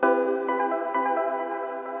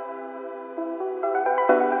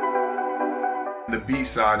The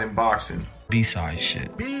B-side in boxing. B-side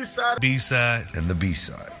shit. B-side. B-side. And the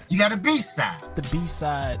B-side. You got a B-side. The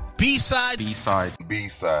B-side. B-side. B-side.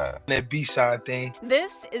 B-side. That B-side thing.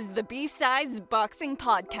 This is the B-Sides Boxing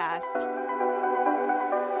Podcast.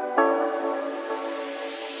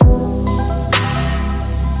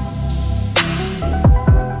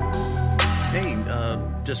 Hey,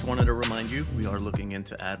 just wanted to remind you, we are looking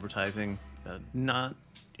into advertising.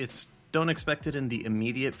 Don't expect it in the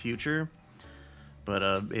immediate future, but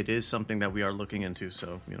it is something that we are looking into.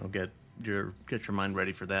 So get your mind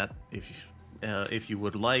ready for that. If you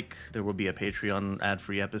would like, there will be a Patreon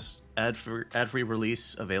ad-free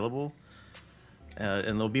release available, and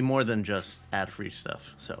there'll be more than just ad-free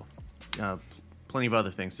stuff. So, plenty of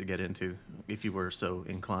other things to get into if you were so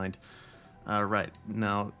inclined. Right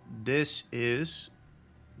now, this is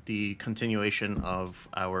the continuation of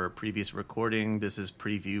our previous recording. This is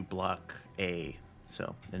preview block A,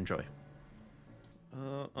 so enjoy.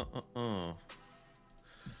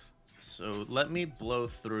 So let me blow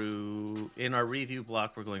through. In our review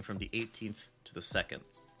block, we're going from the 18th to the 2nd.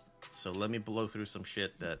 So let me blow through some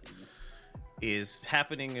shit that is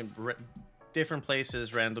happening in different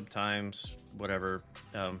places, random times, whatever.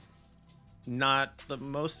 Not the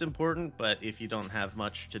most important, but if you don't have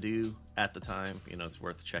much to do at the time, it's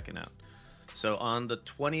worth checking out. So on the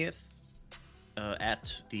 20th,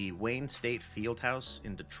 at the Wayne State Fieldhouse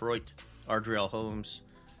in Detroit, Ardrell Holmes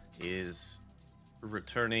is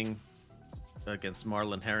returning against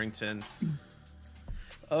Marlon Harrington.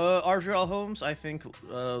 Ardrell Holmes, I think,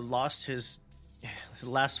 lost his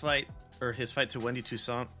last fight, or his fight to Wendy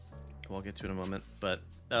Toussaint. We'll get to it in a moment, but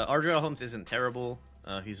Ardrell Holmes isn't terrible.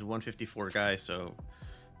 He's a 154 guy, so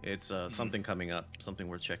it's something coming up, something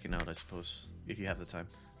worth checking out, I suppose, if you have the time,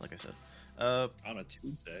 like I said. On a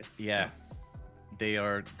Tuesday. Yeah, they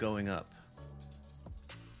are going up.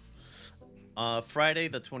 Friday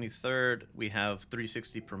the 23rd, we have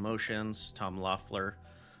 360 Promotions, Tom Loeffler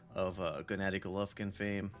of Gennady Golovkin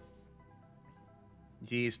fame.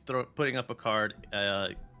 He's putting up a card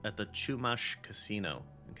at the Chumash Casino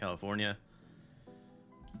in California.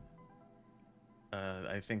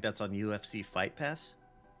 I think that's on UFC Fight Pass.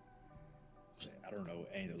 I don't know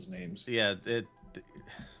any of those names. Yeah,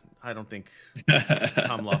 I don't think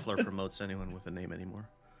Tom Loeffler promotes anyone with a name anymore.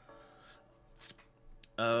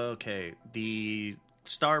 Okay, the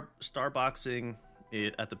Star Boxing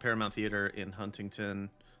at the Paramount Theater in Huntington,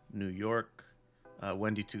 New York.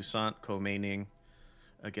 Wendy Toussaint co-maining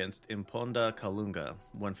against Imponda Kalunga,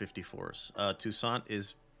 154s. Toussaint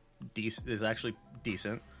is actually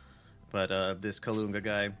decent. But this Kalunga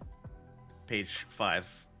guy, page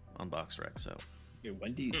 5 on BoxRec. So, yeah,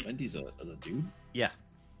 Wendy's a dude. Yeah.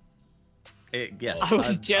 Yes. I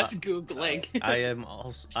was just googling. I am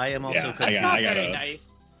also Yeah, confused.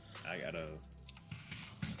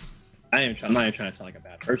 I'm not even trying to sound like a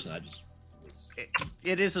bad person.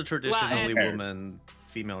 It is a traditionally woman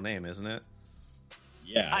female name, isn't it?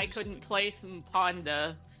 Yeah. I couldn't place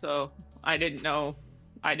Mponda, so I didn't know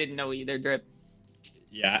either, Drip.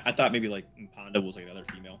 Yeah, I thought maybe like Mponda was like another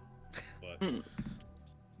female, but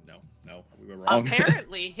no, we were wrong.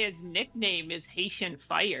 Apparently, his nickname is Haitian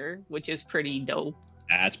Fire, which is pretty dope.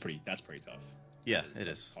 That's pretty tough. Yeah, it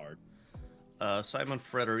is hard. Simon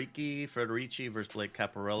Federici versus Blake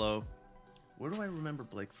Caparello. Where do I remember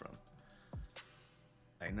Blake from?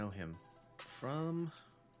 I know him from.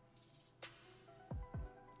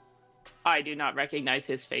 I do not recognize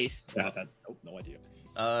his face. Yeah, no idea.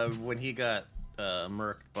 When he got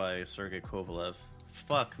murked by Sergey Kovalev.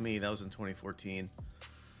 Fuck me, that was in 2014.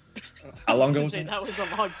 How long ago was that? That was a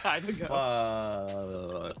long time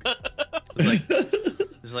ago.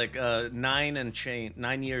 It's like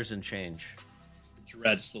 9 years and change.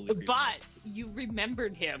 Dread slowly. But you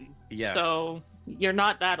remembered him. Yeah. So you're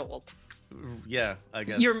not that old. Yeah, I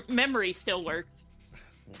guess. Your memory still works.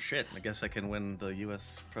 Well, shit, I guess I can win the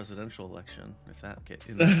U.S. presidential election if that get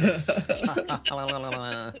in that case.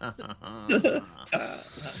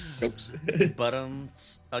 Jokes. But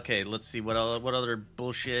okay, let's see what other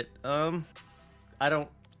bullshit. I don't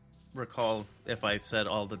recall if I said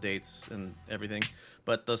all the dates and everything,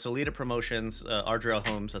 but the Salida Promotions, Ardrell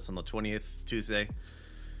Holmes, that's on the 20th, Tuesday.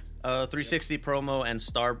 360 Promo and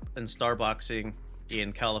Star Boxing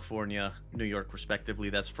in California, New York, respectively.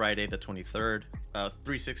 That's Friday the 23rd.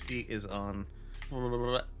 360 is on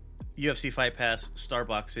UFC Fight Pass. Star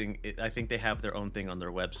Boxing, I think they have their own thing on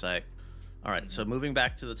their website. All right, so moving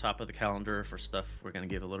back to the top of the calendar for stuff we're going to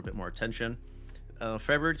give a little bit more attention.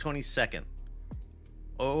 February 22nd,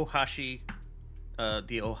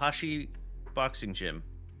 the Ohashi Boxing Gym,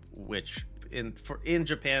 which in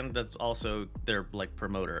Japan, that's also their like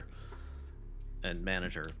promoter. and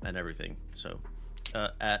manager and everything. So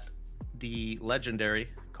at the legendary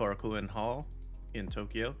Korakuen Hall in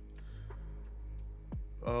Tokyo.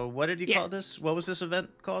 What did you call this? What was this event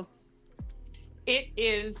called? It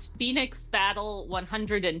is Phoenix Battle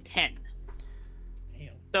 110. Damn.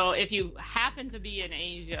 So if you happen to be in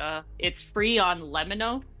Asia, it's free on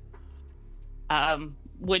Lemino,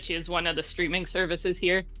 which is one of the streaming services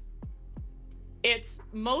here. It's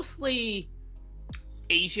mostly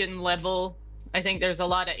Asian level. I think there's a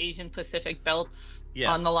lot of Asian Pacific belts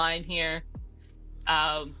on the line here.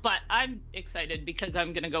 But I'm excited because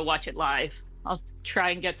I'm going to go watch it live. I'll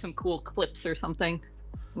try and get some cool clips or something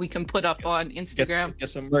we can put up on Instagram. Get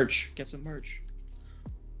some merch. Get some merch.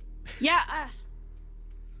 Yeah,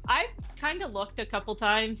 I've kind of looked a couple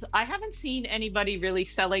times. I haven't seen anybody really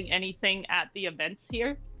selling anything at the events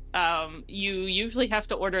here. You usually have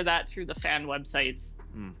to order that through the fan websites.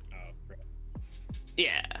 Oh, right.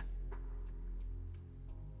 Yeah.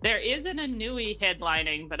 There is an Inui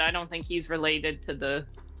headlining, but I don't think he's related to the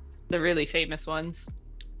really famous ones.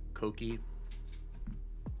 Koki.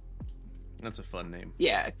 That's a fun name.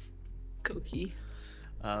 Yeah, Koki.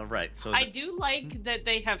 Right. So I do like that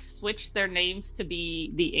they have switched their names to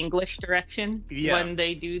be the English direction when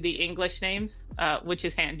they do the English names, which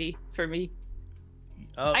is handy for me.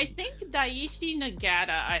 I think Daiichi Nagata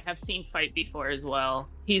I have seen fight before as well.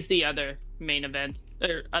 He's the other main event,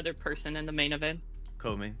 or other person in the main event.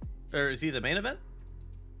 Komi. Or is he the main event?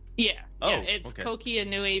 Yeah. Oh, yeah, it's okay. Koki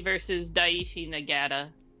Inui versus Daiichi Nagata.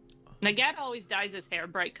 Nagata always dyes his hair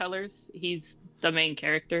bright colors. He's the main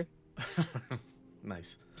character.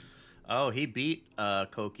 Nice. Oh, he beat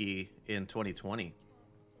Koki in 2020.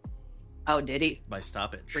 Oh, did he? By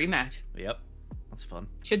stoppage. Rematch. Yep. That's fun.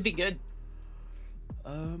 Should be good.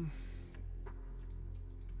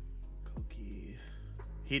 Koki.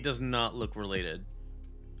 He does not look related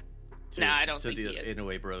to, I don't think the he is.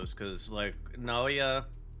 Inoue Bros, because like Naoya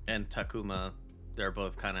and Takuma, they're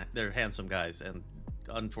both they're handsome guys, and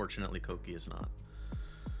unfortunately Koki is not.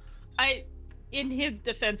 In his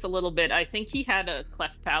defense a little bit, I think he had a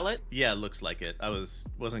cleft palate. Yeah, it looks like it. I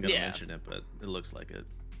wasn't gonna mention it, but it looks like it.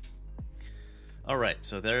 All right,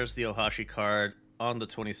 so there's the Ohashi card on the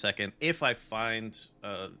 22nd. If I find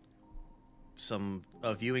a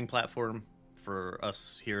viewing platform for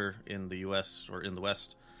us here in the US or in the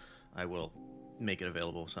West, I will make it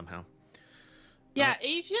available somehow. Yeah,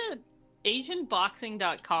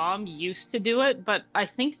 AsianBoxing.com used to do it, but I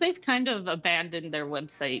think they've kind of abandoned their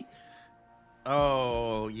website.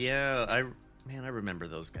 Oh, yeah. I remember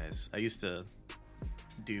those guys. I used to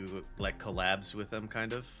do like collabs with them,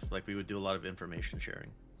 kind of. Like we would do a lot of information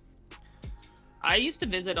sharing. I used to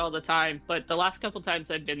visit all the time, but the last couple times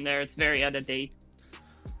I've been there, it's very out of date.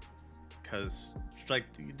 Because like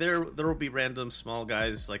there will be random small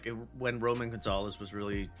guys, like when Roman Gonzalez was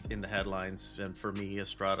really in the headlines, and for me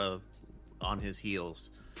Estrada on his heels,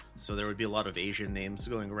 so there would be a lot of Asian names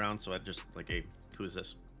going around, so I'd just like, hey, who's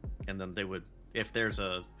this? And then they would, if there's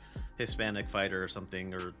a Hispanic fighter or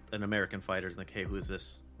something, or an American fighter, like, hey, who is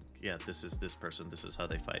this? Yeah, this is this person, this is how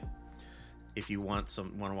they fight. If you want to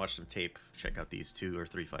watch some tape, check out these 2 or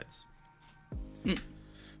 3 fights.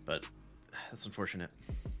 But that's unfortunate.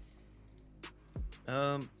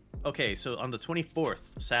 Okay, so on the 24th,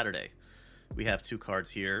 Saturday, we have 2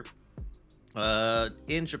 cards here.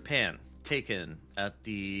 In Japan, Teiken at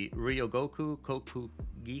the Ryogoku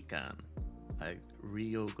Kokugikan.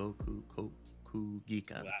 Ryogoku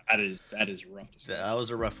Kokugikan. That is rough to say. That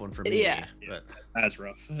was a rough one for me. Yeah. But That's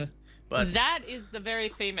rough. But that is the very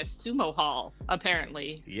famous sumo hall,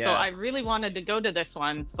 apparently. Yeah. So I really wanted to go to this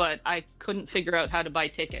one, but I couldn't figure out how to buy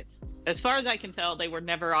tickets. As far as I can tell, they were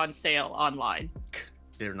never on sale online.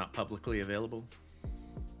 they're not publicly available.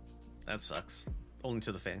 That sucks. Only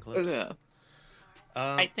to the fan clubs. Yeah.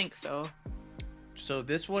 I think so. So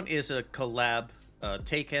this one is a collab.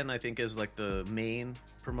 Teiken, I think, is like the main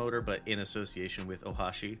promoter, but in association with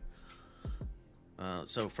Ohashi.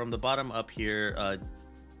 So from the bottom up here,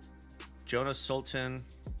 Jonas Sultan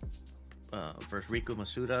versus Riku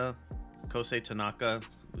Masuda, Kosei Tanaka,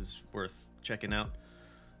 who's worth checking out.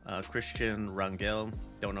 Christian Rangel,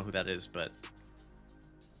 don't know who that is, but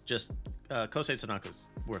just Kosei Tanaka's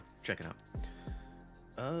worth checking out.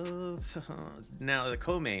 Now the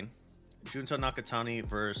co-main, Junto Nakatani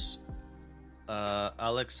versus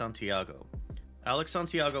Alex Santiago. Alex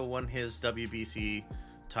Santiago won his WBC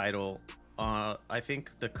title. I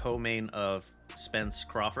think the co-main of Spence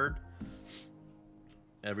Crawford.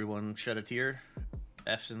 Everyone shed a tear.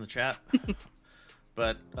 F's in the chat.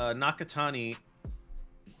 But Nakatani,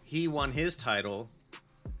 he won his title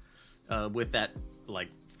with that like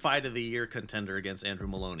fight of the year contender against Andrew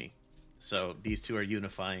Maloney. So these two are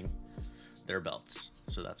unifying their belts.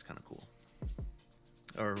 So that's kind of cool.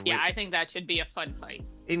 Or yeah, I think that should be a fun fight.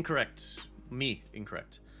 Incorrect.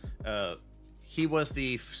 Incorrect. He was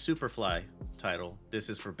the Superfly title. This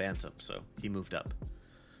is for Bantam, so he moved up.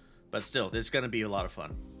 But still, it's going to be a lot of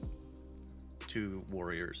fun. Two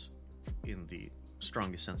warriors in the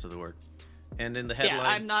strongest sense of the word. And in the headline... Yeah,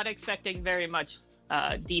 I'm not expecting very much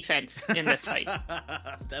defense in this fight.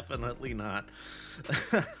 Definitely not.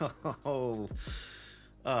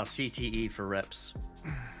 CTE for reps.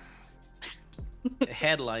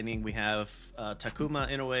 Headlining, we have Takuma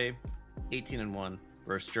Inoue, 18-1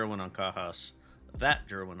 versus Jerwin Ancajas. That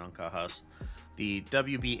Jerwin Ancajas. The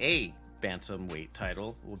WBA bantamweight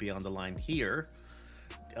title will be on the line here.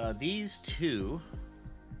 These two,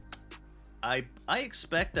 I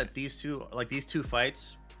expect that these two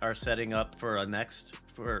fights are setting up for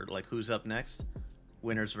who's up next,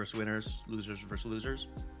 winners versus winners, losers versus losers.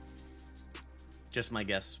 Just my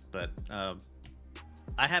guess, but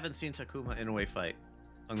I haven't seen Takuma Inoue fight.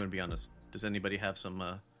 I'm going to be honest. Does anybody have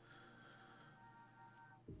some?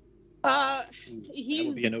 That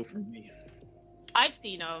would be a no from me. I've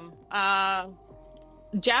seen him.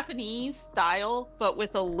 Japanese style, but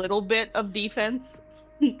with a little bit of defense.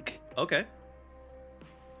 Okay.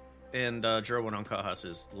 And Jerwin Ancajas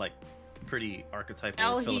is like pretty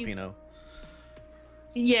archetypal Filipino.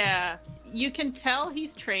 Yeah, you can tell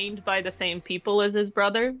he's trained by the same people as his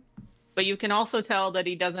brother, but you can also tell that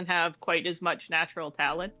he doesn't have quite as much natural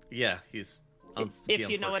talent. Yeah, he's... if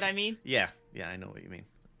you know what I mean. Yeah, I know what you mean.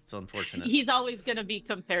 It's unfortunate. He's always going to be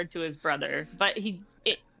compared to his brother, but he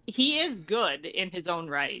is good in his own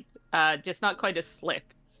right, just not quite as slick,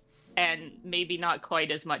 and maybe not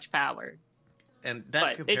quite as much power. And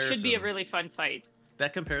that but it should be a really fun fight.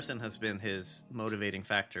 That comparison has been his motivating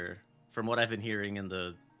factor, from what I've been hearing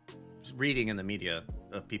reading in the media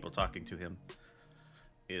of people talking to him,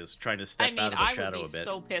 is trying to step out of the shadow a bit.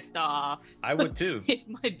 I would be so pissed off. I would too.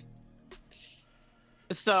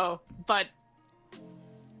 But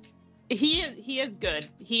he is good.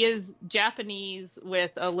 He is Japanese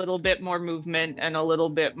with a little bit more movement and a little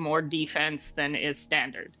bit more defense than is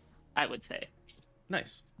standard, I would say.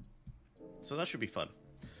 Nice. So that should be fun.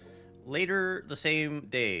 Later the same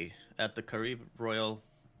day at the Caribe Royal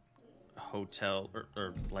Hotel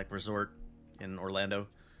or like resort in Orlando,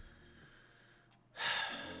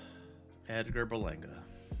 Edgar Berlanga.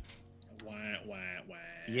 Wah.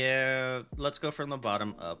 Yeah, let's go from the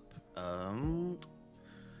bottom up.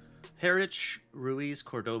 Heritage Ruiz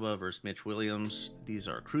Cordoba versus Mitch Williams. These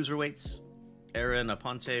are cruiserweights. Aaron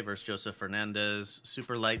Aponte versus Joseph Fernandez.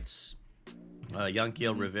 Super lights.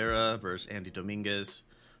 Yanquiel Rivera versus Andy Dominguez.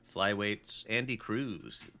 Flyweights. Andy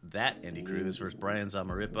Cruz. Andy Cruz versus Brian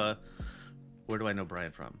Zamaripa. Where do I know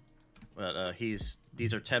Brian from? But these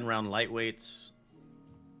are 10-round lightweights.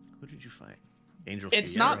 Who did you fight? Angel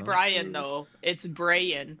It's Fierro. not Brian, though. It's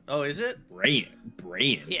Brian. Oh, is it?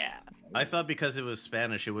 Brian. Yeah. I thought because it was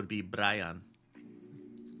Spanish, it would be Brian.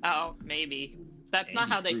 Oh, maybe. That's not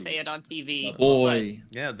how they say it on TV. Boy.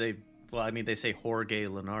 Yeah, they say Jorge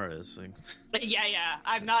Linares. But yeah.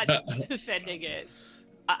 I'm not defending it.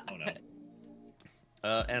 Oh,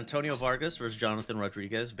 no. Antonio Vargas versus Jonathan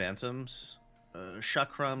Rodriguez, bantams.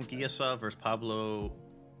 Shakram Giasa versus Pablo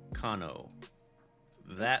Cano.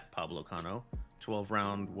 That Pablo Cano,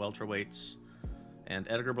 12-round welterweights. And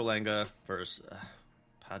Edgar Berlanga versus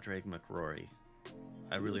Padraig McRory.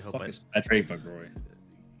 I really hope Padraig McRory.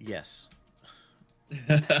 Yes.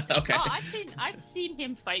 Okay. Oh, I've seen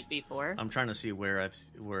him fight before. I'm trying to see where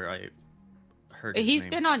I heard his He's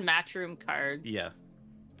name. been on Matchroom cards. Yeah,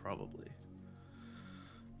 probably.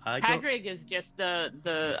 Padraig is just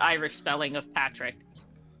the Irish spelling of Patrick.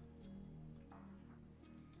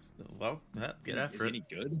 Well, get after it. Is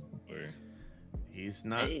he any good? Or... He's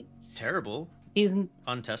not terrible. He's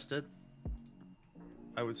untested,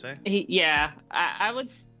 I would say. I would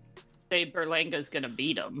say Berlanga's gonna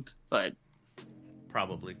beat him, but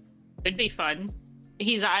probably it'd be fun.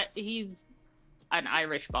 He's an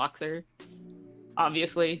Irish boxer,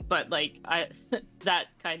 obviously, but that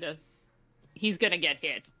kind of he's gonna get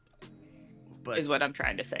hit. But is what I'm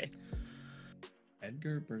trying to say.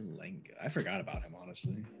 Edgar Berlanga. I forgot about him,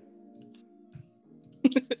 honestly.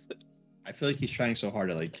 I feel like he's trying so hard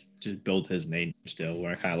to just build his name still.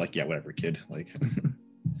 Where I kind of whatever, kid.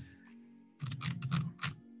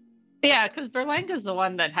 Yeah, because Berlanga's the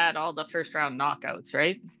one that had all the first round knockouts,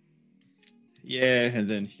 right? Yeah, and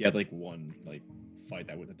then he had one fight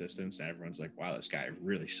that went the distance, and everyone's like, "Wow, this guy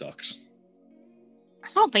really sucks." I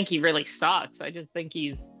don't think he really sucks. I just think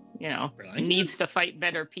he's Berlanga? Needs to fight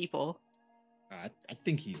better people. I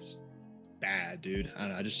think he's bad, dude. I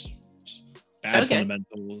don't know. I just Bad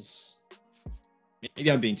fundamentals.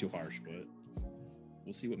 Maybe I'm being too harsh, but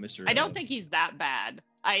we'll see what Mr. I don't think he's that bad.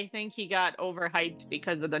 I think he got overhyped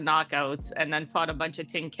because of the knockouts and then fought a bunch of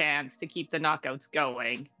tin cans to keep the knockouts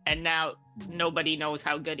going. And now nobody knows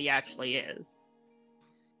how good he actually is.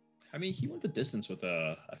 I mean, he went the distance with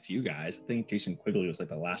a few guys. I think Jason Quigley was like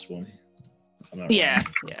the last one. Wrong. Yeah.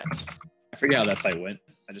 I forget how that fight went.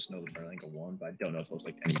 I just know that Berlanga won, but I don't know if it was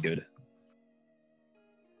like any good.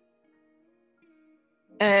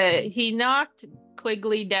 He knocked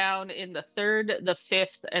Quigley down in the 3rd, the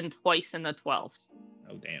 5th, and twice in the 12th.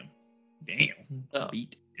 Oh, damn. Beat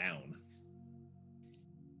down.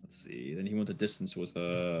 Let's see. Then he went the distance with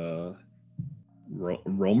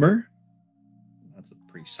Romer. That's a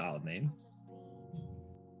pretty solid name.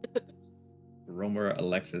 Romer,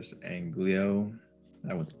 Alexis, Anguillo.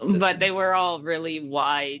 But they were all really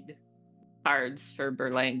wide cards for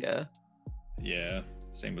Berlanga. Yeah.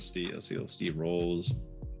 Same with Steve. Let's see. Steve Rolls.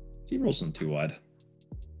 Steve Rolls isn't too wide.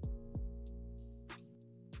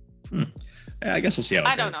 Yeah, I guess we'll see how it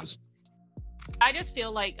goes. I don't know. I just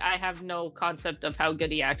feel like I have no concept of how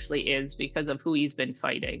good he actually is because of who he's been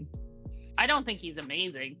fighting. I don't think he's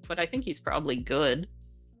amazing, but I think he's probably good.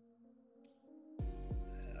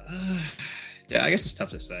 Yeah, I guess it's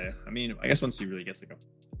tough to say. I mean, I guess once he really gets like a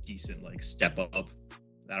decent like step up,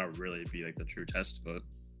 that'll really be like the true test. But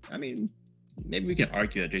I mean, maybe we can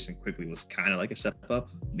argue that Jason Quigley was kind of like a step up,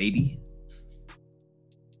 maybe.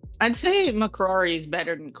 I'd say McCrory is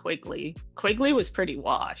better than Quigley. Quigley was pretty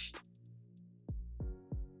washed.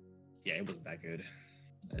 Yeah, it wasn't that good.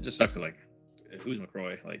 It just sucked. Like, who's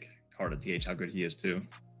McCrory? Like, hard to gauge how good he is too.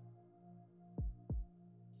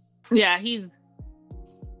 Yeah,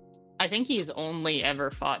 I think he's only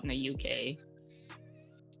ever fought in the UK.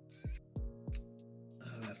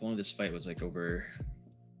 If only this fight was like over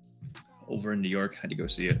in New York, I had to go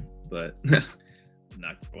see it, but I'm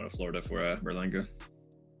not going to Florida for Berlanga.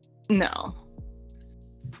 No.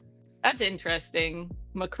 That's interesting.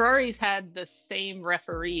 McCrory's had the same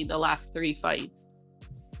referee the last 3 fights.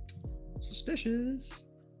 Suspicious.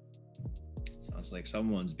 Sounds like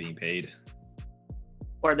someone's being paid.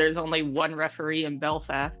 Or there's only one referee in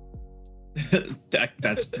Belfast.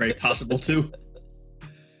 That's very possible too.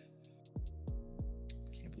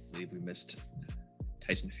 Can't believe we missed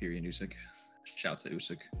Tyson Fury and Usyk. Shout to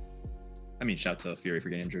Usyk. I mean, shout to Fury for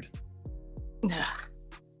getting injured.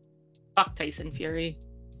 Fuck Tyson Fury.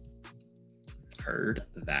 Heard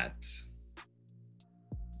that.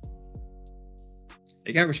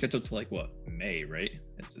 It got rescheduled to like what, May, right?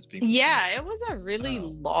 It's being it was a really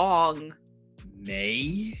long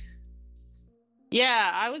May.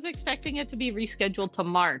 Yeah, I was expecting it to be rescheduled to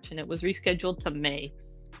March, and it was rescheduled to May.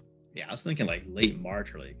 Yeah, I was thinking like late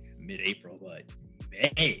March or like mid-April, but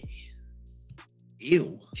May.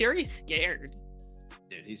 Ew. Fury's scared.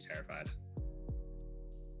 Dude, he's terrified.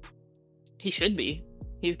 He should be.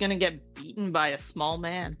 He's gonna get beaten by a small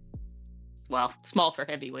man. Well, small for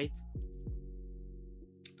heavyweights.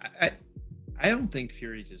 I don't think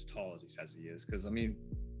Fury's as tall as he says he is, because I mean,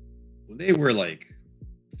 when they were like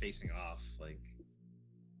facing off, like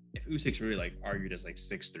if Usyk's really like argued as like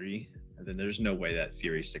 6'3", then there's no way that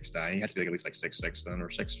Fury's 6'9". You have to be like at least like 6'6" then, or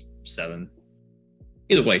 6'7".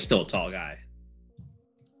 Either way, still a tall guy.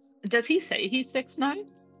 Does he say he's 6'9"?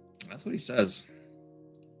 That's what he says.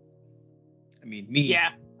 I mean, me. Yeah,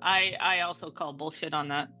 I also call bullshit on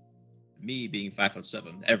that. Me being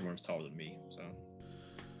 5'7", everyone's taller than me. So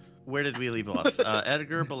where did we leave off?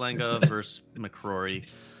 Edgar Berlanga versus McCrory.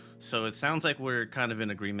 So it sounds like we're kind of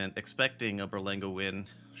in agreement. Expecting a Berlanga win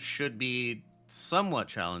should be somewhat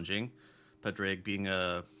challenging. Padraig being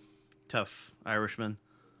a tough Irishman.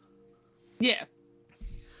 Yeah.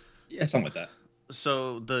 Yeah, something like that.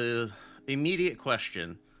 So the immediate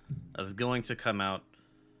question that's going to come out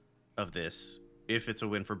of this, if it's a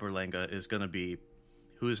win for Berlanga, is going to be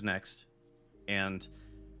who's next, and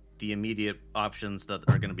the immediate options that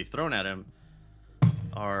are going to be thrown at him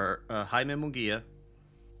are Jaime Munguia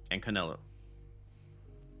and Canelo.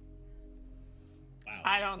 Wow.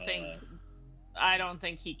 I don't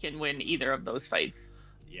think he can win either of those fights.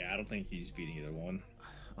 Yeah, I don't think he's beating either one.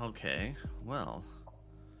 Okay, well,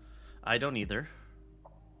 I don't either.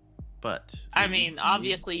 But I mean,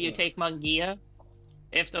 obviously you take Munguia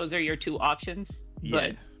if those are your two options. Yeah,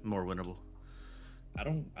 but more winnable. I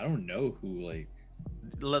don't know who like.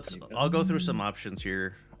 I'll go through some options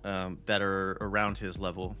here that are around his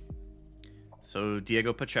level. So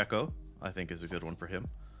Diego Pacheco, I think, is a good one for him.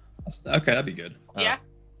 Okay, that'd be good. Yeah.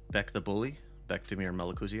 Beck the Bully, Bektemir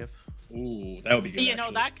Melikuziev. Ooh, that would be good. You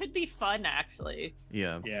know, that could be fun, actually.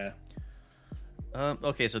 Yeah. Yeah.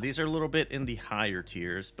 Okay, so these are a little bit in the higher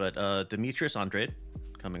tiers, but Demetrius Andrade,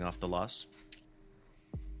 coming off the loss.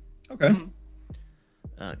 Okay.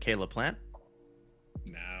 Kayla Plant.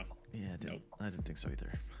 No. Yeah, I didn't think so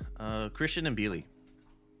either. Christian and Bealey.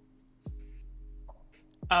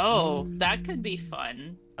 Oh, that could be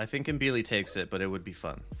fun. I think Mbili takes it, but it would be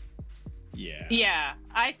fun. Yeah. Yeah,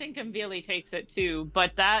 I think Mbili takes it too.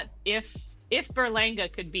 But that if Berlanga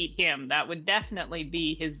could beat him, that would definitely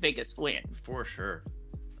be his biggest win. For sure.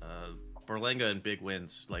 Berlanga and big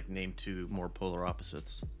wins, like name two more polar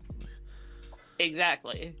opposites.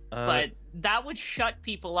 Exactly. But that would shut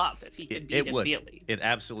people up if he could beat Mbili. It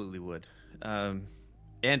absolutely would.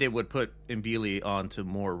 And it would put Mbili onto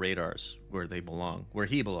more radars where they belong, where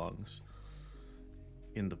he belongs,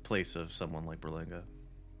 in the place of someone like Berlanga.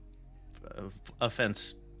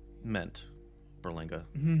 Offense meant, Berlanga.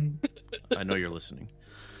 I know you're listening.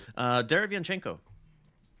 Derevyanchenko.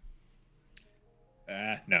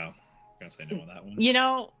 No. I'm going to say no on that one. You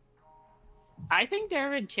know, I think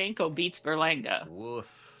Derevyanchenko beats Berlanga.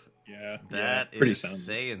 Woof. Yeah. That pretty is sound.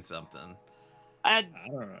 saying something. I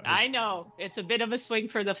don't know. I know. It's a bit of a swing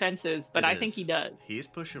for the fences, but I think he does. He's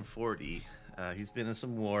pushing 40. He's been in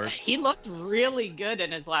some wars. He looked really good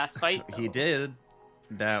in his last fight, though. He did.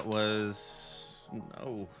 That was...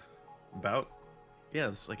 it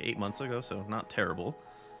was like 8 months ago, so not terrible.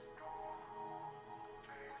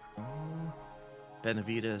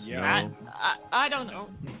 Benavidez, no. I don't know.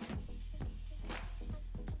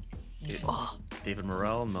 David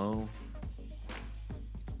Morrell, no.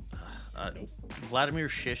 Vladimir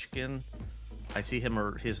Shishkin, I see him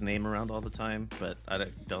or his name around all the time, but I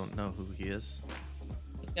don't know who he is.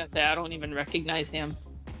 I don't even recognize him.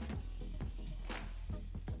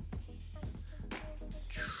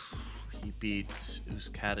 He beat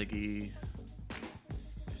Uzcategui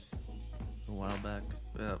a while back.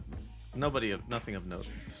 Nothing of note.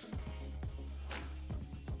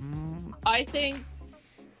 I think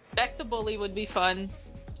Beck the Bully would be fun.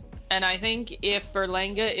 And I think if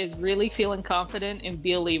Berlanga is really feeling confident,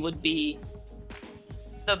 Mbili would be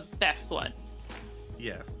the best one.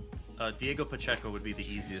 Yeah. Diego Pacheco would be the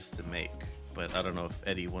easiest to make, but I don't know if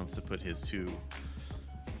Eddie wants to put his two,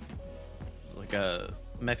 like a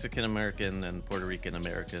Mexican-American and Puerto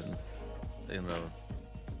Rican-American,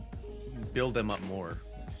 build them up more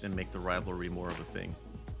and make the rivalry more of a thing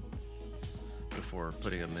before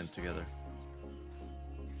putting them in together.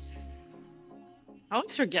 I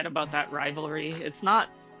always forget about that rivalry. It's not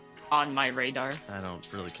on my radar. I don't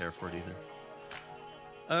really care for it either.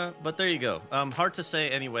 But there you go. Hard to say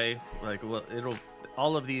anyway. Like, well,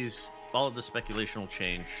 all of the speculation will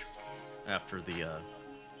change after the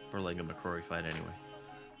Berlanga McCrory fight anyway.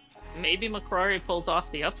 Maybe McCrory pulls off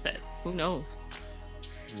the upset. Who knows?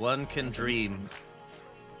 One can dream.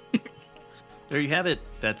 There you have it.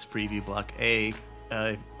 That's Preview Block A.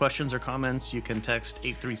 Questions or comments, you can text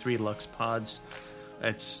 833-LUX-PODS.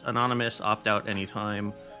 It's anonymous, opt out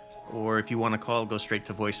anytime. Or if you want to call, go straight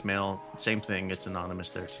to voicemail. Same thing, it's anonymous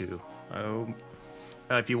there too.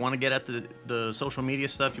 If you want to get at the social media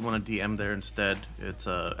stuff, you want to DM there instead. It's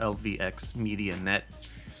LVX Media Net.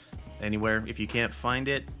 Anywhere. If you can't find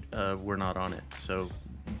it, we're not on it. So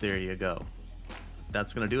there you go.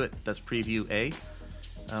 That's going to do it. That's Preview A.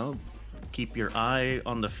 Keep your eye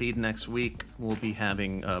on the feed next week. We'll be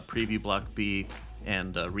having Preview Block B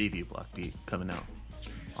and Review Block B coming out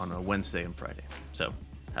on a Wednesday and Friday. So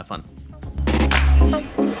have fun.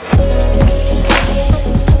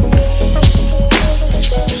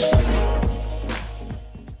 Thank you.